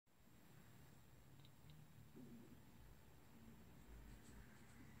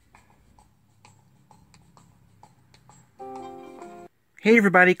Hey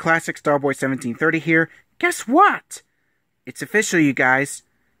everybody, Classic Starboy 1730 here. Guess what? It's official, you guys.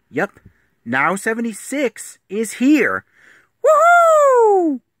 Yep, Now 76 is here.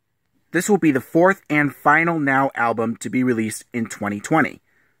 Woohoo! This will be the fourth and final Now album to be released in 2020.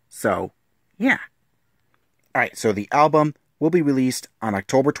 So, yeah. Alright, so the album will be released on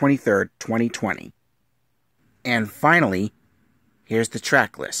October 23rd, 2020. And finally, here's the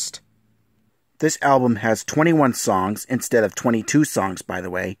track list. This album has 21 songs instead of 22 songs, by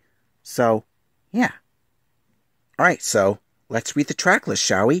the way. So, yeah. Alright, so let's read the track list,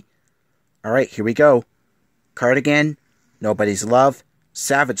 shall we? Alright, here we go. Cardigan, Nobody's Love,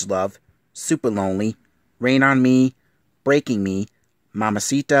 Savage Love, Supalonely, Rain on Me, Breaking Me,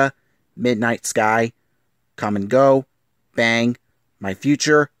 Mamacita, Midnight Sky, Come and Go, Bang, My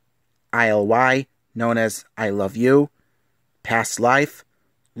Future, ILY, known as I Love You, Past Life,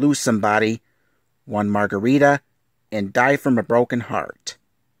 Lose Somebody, One Margarita, and Die From a Broken Heart.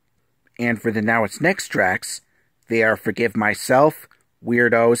 And for the Now It's Next tracks, they are Forgive Myself,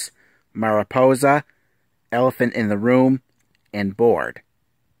 Weirdos, Mariposa, Elephant in the Room, and Bored.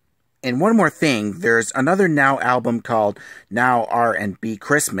 And one more thing, there's another Now album called Now R&B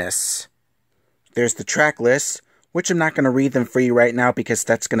Christmas. There's the track list, which I'm not going to read them for you right now because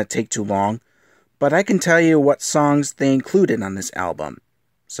that's going to take too long. But I can tell you what songs they included on this album.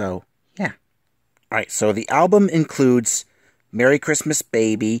 So, yeah. Alright, so the album includes Merry Christmas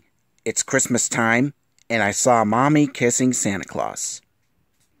Baby, It's Christmas Time, and I Saw Mommy Kissing Santa Claus.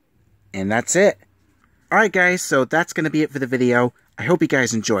 And that's it. Alright guys, so that's going to be it for the video. I hope you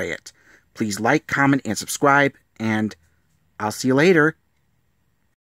guys enjoy it. Please like, comment, and subscribe, and I'll see you later.